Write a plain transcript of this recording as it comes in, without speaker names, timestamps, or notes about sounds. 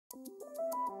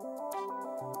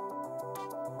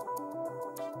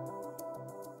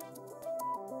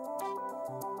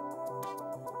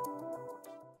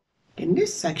In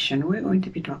this section, we're going to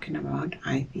be talking about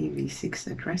IPv6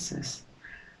 addresses.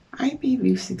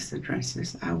 IPv6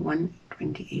 addresses are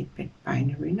 128-bit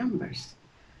binary numbers.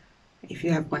 If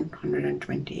you have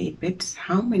 128 bits,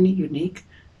 how many unique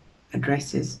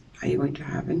addresses are you going to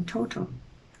have in total?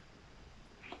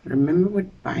 Remember,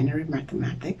 with binary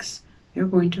mathematics, you're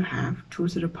going to have 2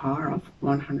 to the power of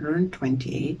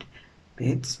 128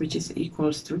 bits, which is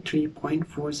equals to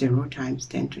 3.40 times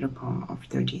 10 to the power of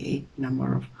 38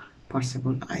 number of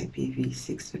possible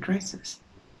IPv6 addresses.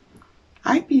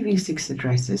 IPv6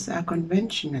 addresses are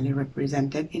conventionally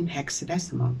represented in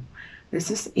hexadecimal.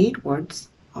 This is 8 words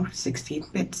of 16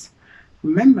 bits.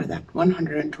 Remember that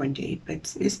 128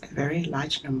 bits is a very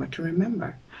large number to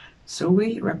remember, so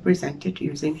we represent it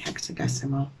using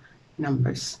hexadecimal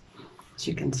numbers. As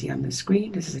you can see on the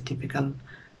screen, this is a typical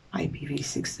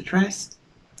IPv6 address.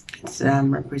 It's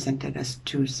represented as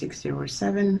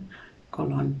 2607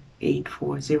 colon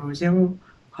 8400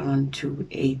 colon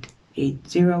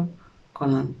 2880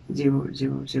 colon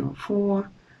 0004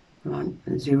 colon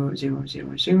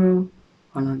 0000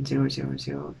 colon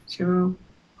 0000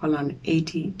 colon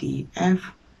 80df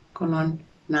colon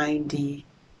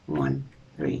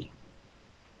 9d13.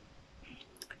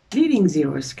 Leading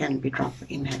zeros can be dropped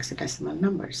in hexadecimal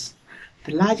numbers.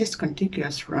 The largest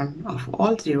contiguous run of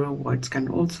all 0 words can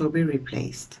also be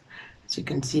replaced. As you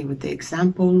can see with the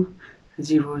example,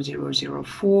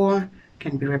 0004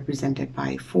 can be represented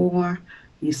by 4.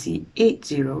 You see 8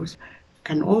 zeros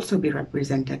can also be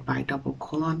represented by double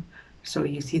colon. So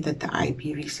you see that the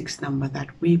IPv6 number that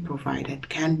we provided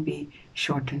can be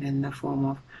shortened in the form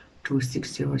of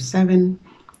 2607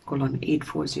 colon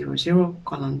 8400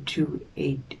 colon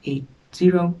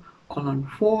 2880 colon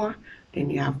 4. Then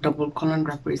you have double colon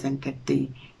represented the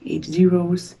 8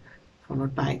 zeros,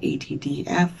 followed by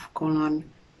 80df colon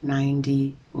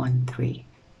 9d13.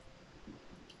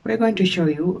 We're going to show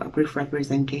you a brief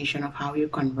representation of how you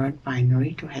convert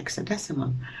binary to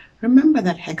hexadecimal. Remember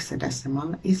that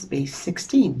hexadecimal is base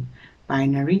 16,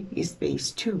 binary is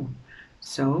base 2.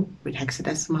 So with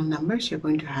hexadecimal numbers, you're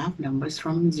going to have numbers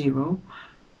from 0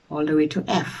 all the way to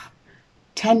F.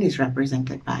 10 is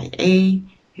represented by A,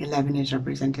 11 is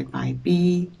represented by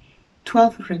B,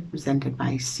 12 is represented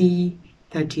by C,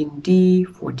 13D,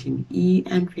 14E,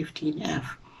 and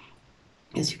 15F.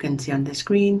 As you can see on the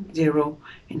screen, 0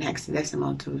 in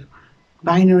hexadecimal to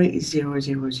binary is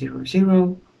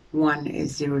 0000, 1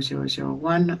 is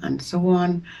 0001, and so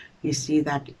on. You see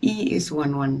that E is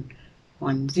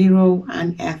 1110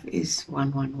 and F is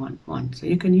 1111. So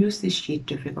you can use this sheet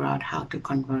to figure out how to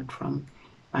convert from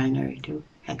binary to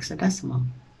hexadecimal.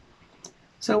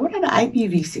 So what are the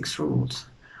IPv6 rules?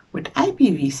 With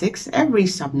IPv6, every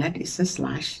subnet is a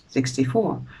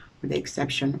 /64, with the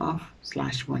exception of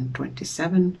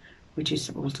 /127, which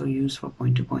is also used for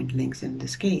point-to-point links in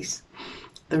this case.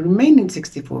 The remaining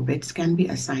 64 bits can be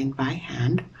assigned by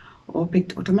hand or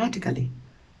picked automatically.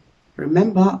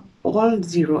 Remember, all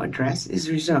 0 address is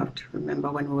reserved.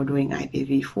 Remember when we were doing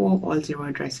IPv4, all 0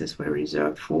 addresses were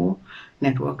reserved for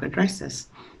network addresses.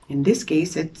 In this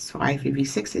case, it's for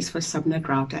IPv6 is for subnet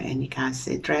router anycast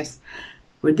address,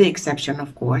 with the exception,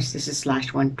 of course, this is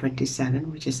 /127,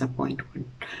 which is a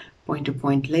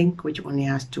point-to-point link, which only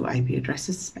has 2 IP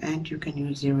addresses, and you can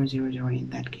use 000 in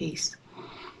that case.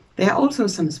 There are also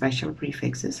some special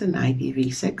prefixes in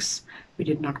IPv6. We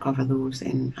did not cover those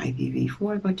in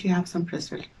IPv4, but you have some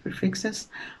special prefixes.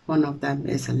 One of them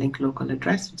is a link local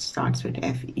address, which starts with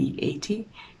FE80,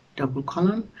 double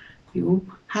colon. You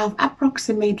have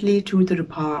approximately 2 to the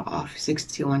power of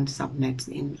 61 subnets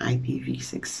in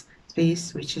IPv6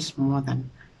 space, which is more than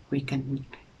we can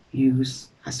use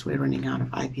as we're running out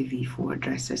of IPv4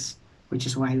 addresses, which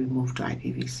is why we moved to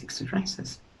IPv6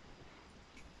 addresses.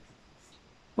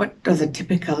 What does a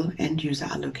typical end-user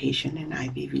allocation in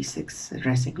IPv6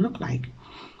 addressing look like?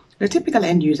 The typical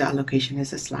end-user allocation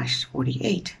is a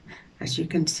 /48. As you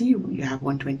can see, you have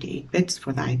 128 bits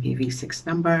for the IPv6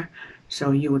 number,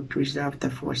 so you would reserve the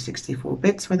 464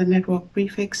 bits for the network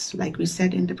prefix, like we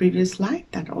said in the previous slide,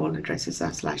 that all addresses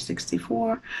are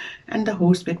 /64, and the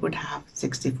host bit would have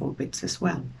 64 bits as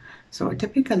well. So a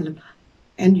typical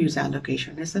end-user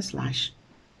allocation is a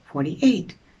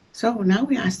 /48. So now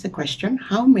we ask the question,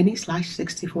 how many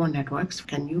 /64 networks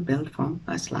can you build from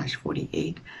a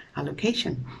 /48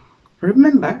 allocation?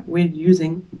 Remember, we're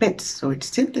using bits, so it's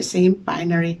still the same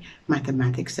binary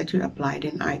mathematics that you applied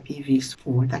in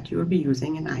IPv4 that you will be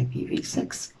using in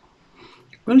IPv6.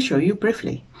 We'll show you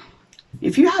briefly.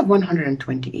 If you have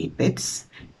 128 bits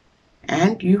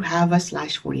and you have a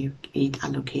 /48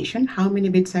 allocation, how many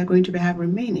bits are going to have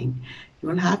remaining? you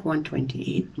will have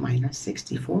 128 minus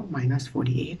 64 minus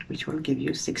 48, which will give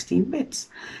you 16 bits.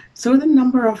 So the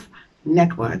number of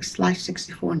networks,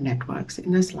 /64 networks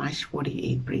in a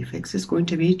 /48 prefix is going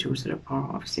to be 2 to the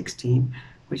power of 16,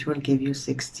 which will give you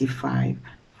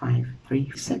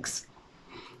 65,536.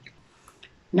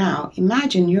 Now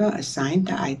imagine you're assigned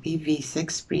the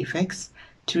IPv6 prefix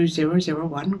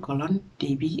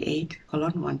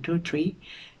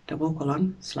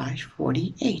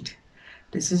 2001:db8:123:/48.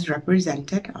 This is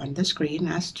represented on the screen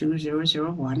as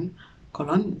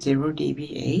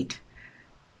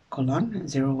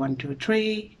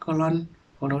 2001:0db8:0123,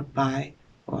 followed by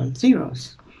all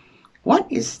zeros.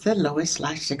 What is the lowest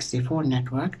 /64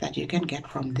 network that you can get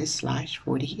from this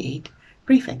 /48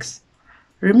 prefix?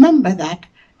 Remember that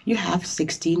you have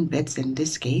 16 bits in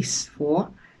this case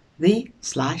for the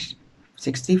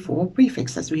 /64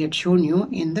 prefix, as we had shown you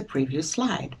in the previous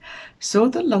slide. So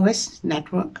the lowest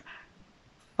network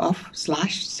of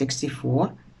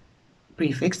 /64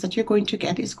 prefix that you're going to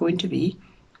get is going to be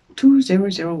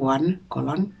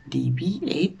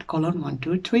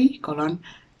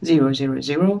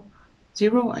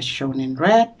 2001:db8:123:000 as shown in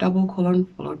red,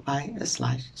 followed by a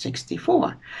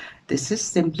 /64. This is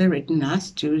simply written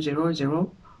as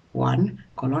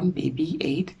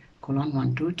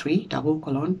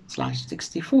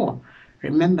 2001:db8:123:/64.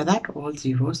 Remember that all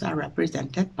zeros are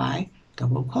represented by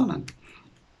double colon.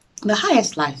 The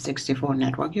highest /64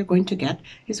 network you're going to get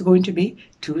is going to be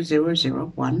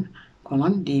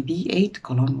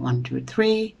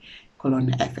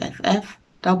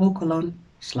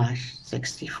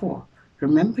 2001:db8:123:FFF:/64.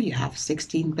 Remember, you have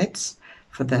 16 bits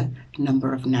for the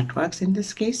number of networks in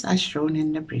this case, as shown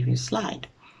in the previous slide.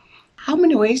 How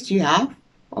many ways do you have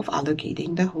of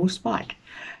allocating the host part?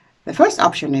 The first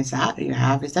option is that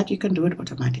you can do it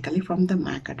automatically from the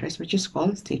MAC address, which is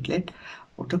called stateless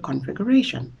auto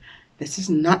configuration. This is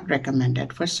not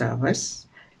recommended for servers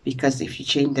because if you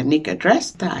change the NIC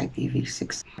address, the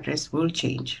IPv6 address will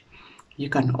change. You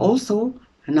can also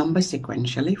number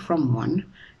sequentially from 1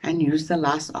 and use the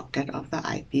last octet of the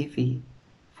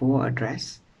IPv4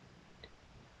 address.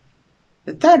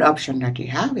 The third option that you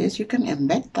have is you can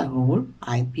embed the whole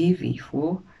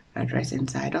IPv4 address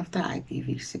inside of the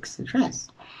IPv6 address.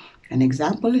 An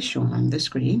example is shown on the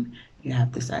screen. You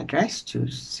have this address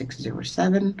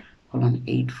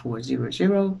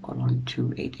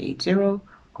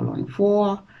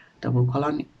 2607:2880:2880:4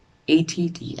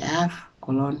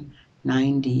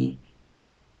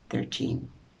 80df:9d13.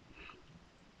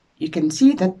 You can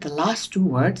see that the last two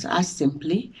words are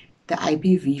simply the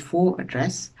IPv4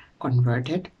 address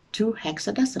converted to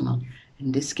hexadecimal.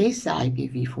 In this case, the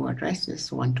IPv4 address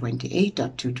is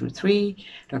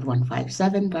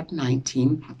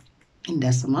 128.223.157.19 in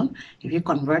decimal. If you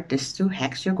convert this to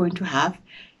hex, you're going to have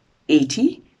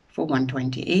 80 for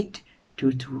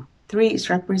 128.223 is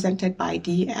represented by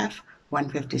DF,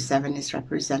 157 is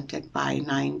represented by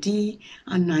 9D,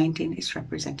 and 19 is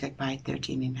represented by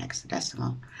 13 in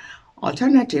hexadecimal.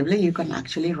 Alternatively, you can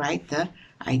actually write the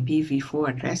IPv4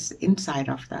 address inside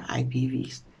of the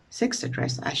IPv6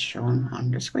 address as shown on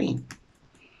the screen.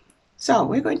 So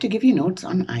we're going to give you notes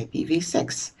on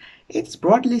IPv6. It's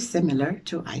broadly similar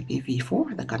to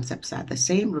IPv4. The concepts are the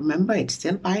same. Remember, it's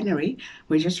still binary.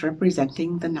 We're just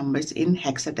representing the numbers in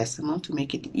hexadecimal to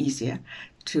make it easier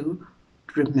to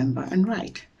remember and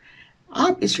write.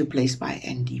 ARP is replaced by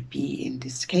NDP in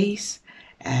this case,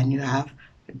 and you have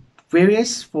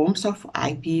various forms of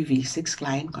IPv6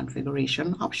 client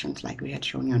configuration options like we had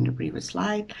shown you on the previous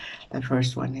slide. The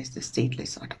first one is the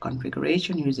stateless auto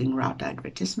configuration using router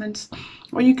advertisements,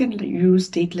 or you can use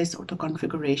stateless auto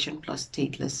configuration plus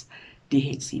stateless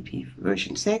DHCP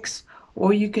version 6,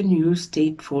 or you can use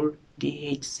stateful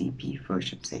DHCP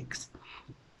version 6.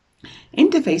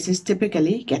 Interfaces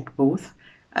typically get both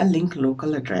a link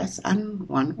local address and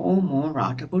one or more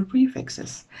routable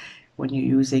prefixes. When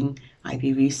you're using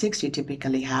IPv6, you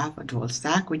typically have a dual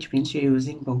stack, which means you're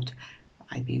using both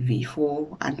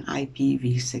IPv4 and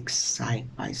IPv6 side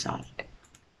by side.